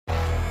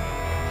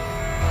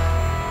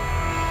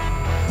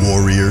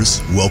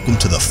Warriors, welcome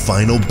to the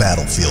final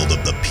battlefield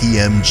of the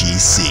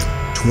PMGC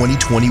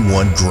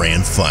 2021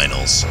 Grand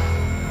Finals.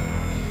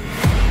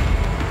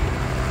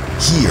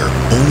 Here,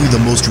 only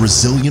the most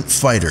resilient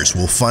fighters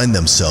will find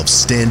themselves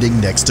standing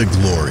next to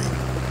glory.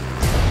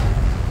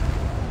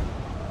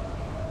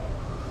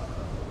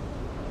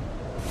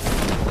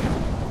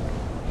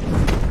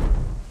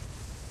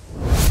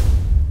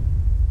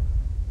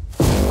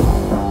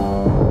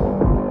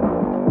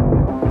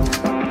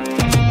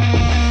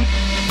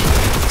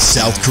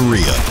 South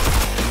Korea.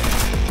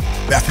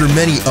 After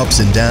many ups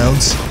and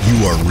downs,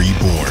 you are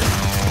reborn.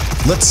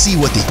 Let's see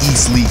what the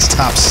East League's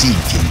top seed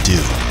can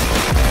do.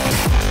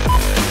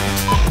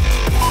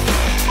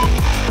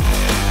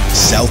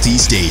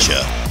 Southeast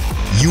Asia.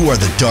 You are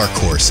the dark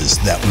horses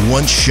that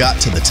once shot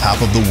to the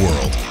top of the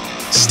world.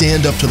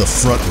 Stand up to the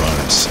front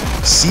runners.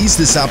 Seize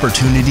this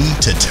opportunity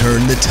to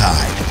turn the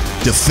tide.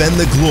 Defend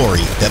the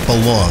glory that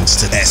belongs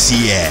to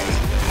SEA.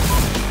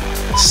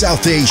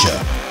 South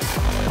Asia.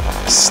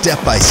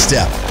 Step by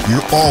step,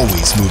 you're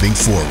always moving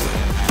forward.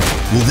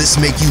 Will this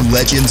make you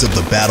legends of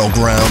the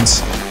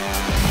battlegrounds?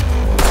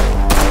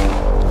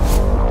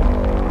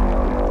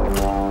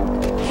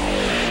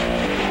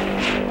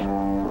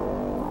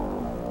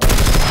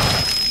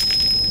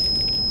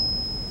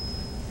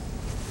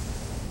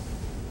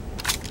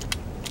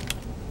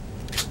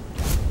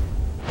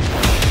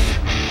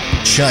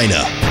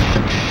 China.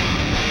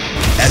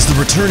 As the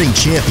returning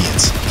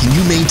champions, can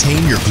you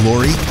maintain your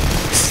glory?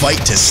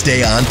 Fight to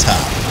stay on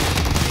top.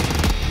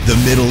 The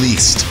Middle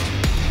East.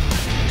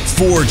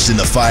 Forged in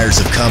the fires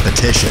of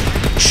competition,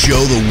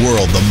 show the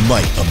world the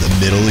might of the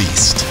Middle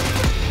East.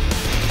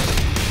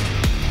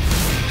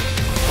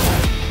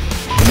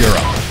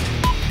 Europe.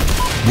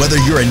 Whether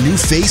you're a new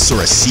face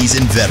or a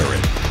seasoned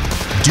veteran,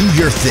 do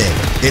your thing.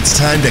 It's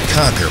time to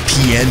conquer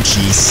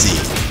PMGC.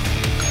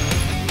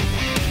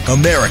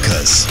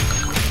 Americas.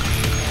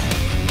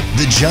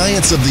 The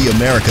giants of the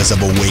Americas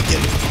have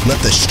awakened. Let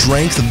the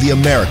strength of the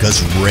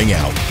Americas ring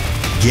out.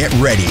 Get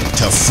ready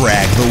to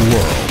frag the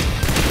world.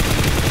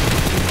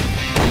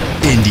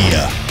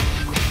 India.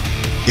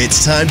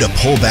 It's time to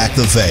pull back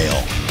the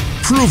veil.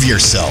 Prove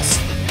yourself,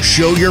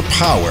 show your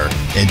power,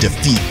 and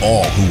defeat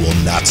all who will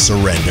not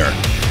surrender.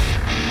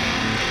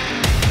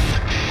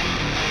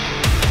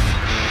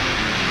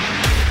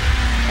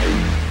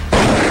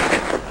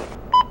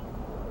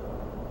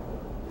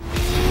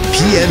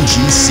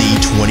 PMGC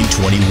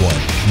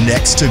 2021,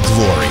 next to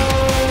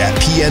glory. At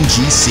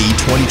PMGC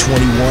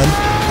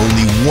 2021,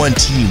 only one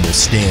team will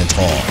stand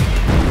tall.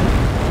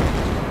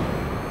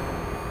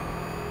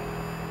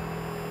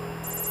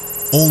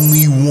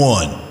 Only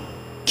one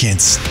can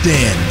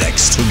stand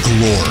next to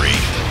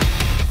glory.